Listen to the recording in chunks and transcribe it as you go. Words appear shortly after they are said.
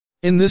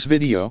In this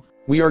video,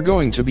 we are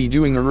going to be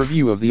doing a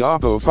review of the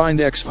Oppo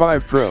Find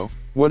X5 Pro.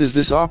 What is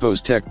this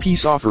Oppo's tech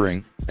piece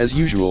offering? As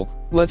usual,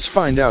 let's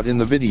find out in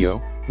the video.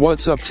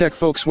 What's up tech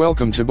folks,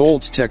 welcome to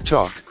Bolt's Tech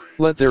Talk.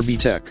 Let there be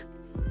tech.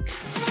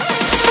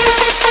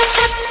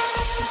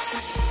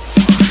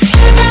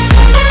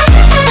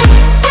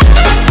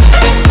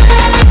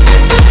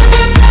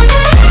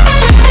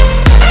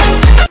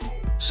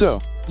 So,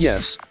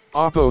 yes,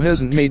 Oppo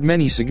hasn't made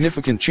many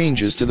significant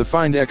changes to the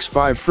Find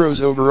X5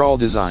 Pro's overall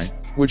design,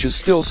 which is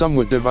still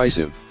somewhat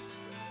divisive.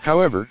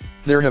 However,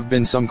 there have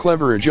been some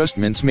clever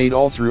adjustments made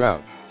all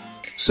throughout.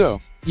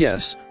 So,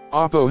 yes,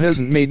 Oppo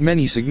hasn't made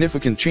many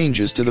significant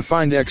changes to the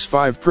Find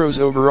X5 Pro's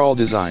overall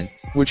design,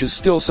 which is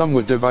still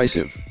somewhat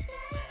divisive.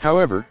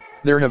 However,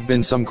 there have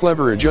been some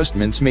clever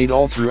adjustments made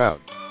all throughout.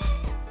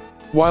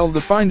 While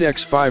the Find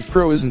X5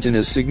 Pro isn't in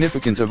as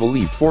significant of a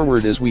leap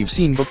forward as we've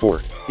seen before,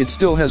 it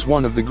still has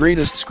one of the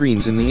greatest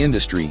screens in the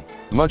industry,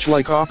 much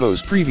like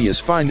Oppo's previous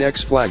Find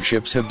X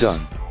flagships have done.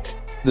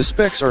 The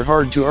specs are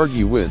hard to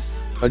argue with: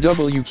 a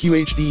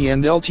WQHD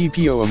and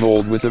LTPO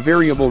AMOLED with a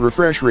variable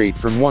refresh rate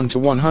from 1 to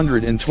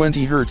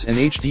 120 Hz and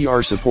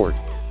HDR support.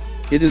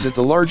 It is at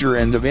the larger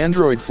end of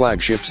Android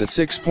flagships at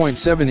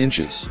 6.7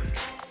 inches.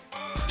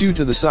 Due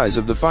to the size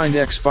of the Find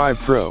X5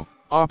 Pro,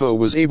 Oppo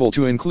was able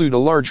to include a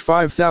large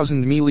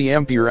 5000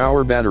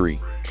 mAh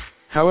battery.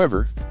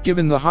 However,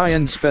 given the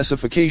high-end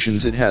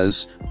specifications it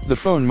has, the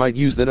phone might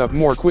use that up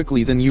more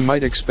quickly than you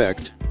might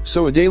expect,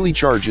 so a daily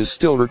charge is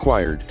still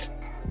required.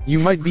 You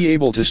might be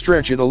able to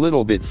stretch it a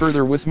little bit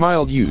further with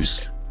mild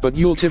use, but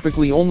you'll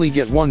typically only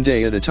get one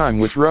day at a time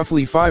with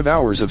roughly 5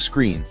 hours of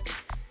screen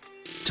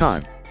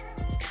time.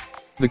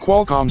 The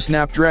Qualcomm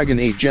Snapdragon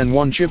 8 Gen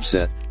 1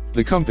 chipset,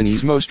 the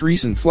company's most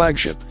recent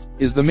flagship,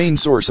 is the main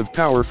source of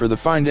power for the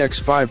Find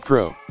X5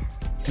 Pro.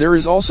 There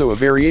is also a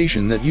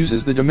variation that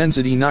uses the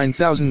Dimensity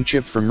 9000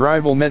 chip from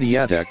rival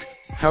MediaTek.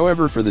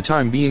 However, for the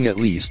time being at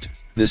least,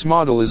 this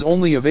model is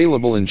only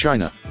available in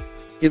China.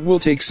 It will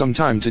take some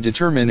time to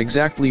determine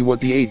exactly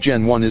what the 8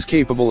 Gen 1 is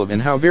capable of and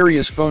how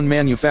various phone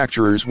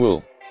manufacturers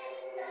will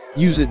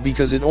use it,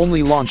 because it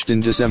only launched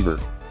in December.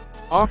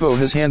 Oppo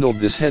has handled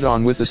this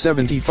head-on with a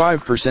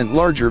 75%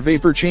 larger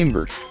vapor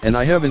chamber, and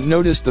I haven't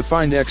noticed the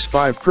Find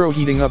X5 Pro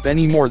heating up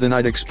any more than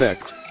I'd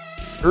expect.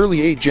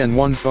 Early 8 Gen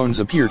 1 phones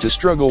appear to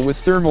struggle with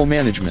thermal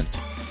management.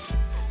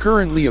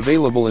 Currently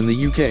available in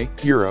the UK,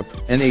 Europe,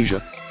 and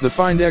Asia, the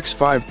Find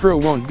X5 Pro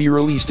won't be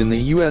released in the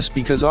US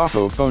because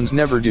Oppo phones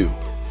never do.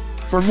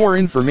 For more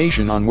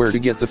information on where to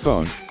get the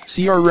phone,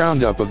 see our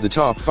roundup of the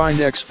top Find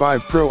X5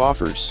 Pro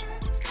offers.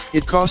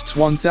 It costs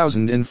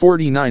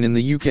 $1,049 in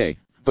the UK,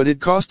 but it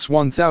costs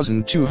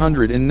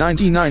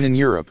 $1,299 in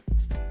Europe.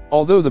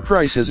 Although the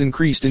price has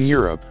increased in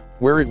Europe,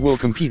 where it will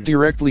compete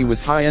directly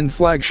with high-end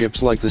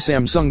flagships like the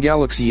Samsung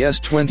Galaxy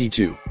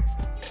S22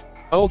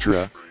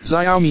 Ultra,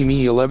 Xiaomi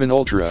Mi 11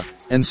 Ultra,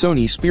 and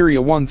Sony Xperia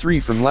 1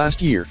 III from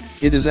last year,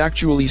 it is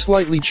actually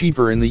slightly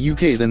cheaper in the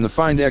UK than the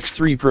Find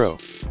X3 Pro.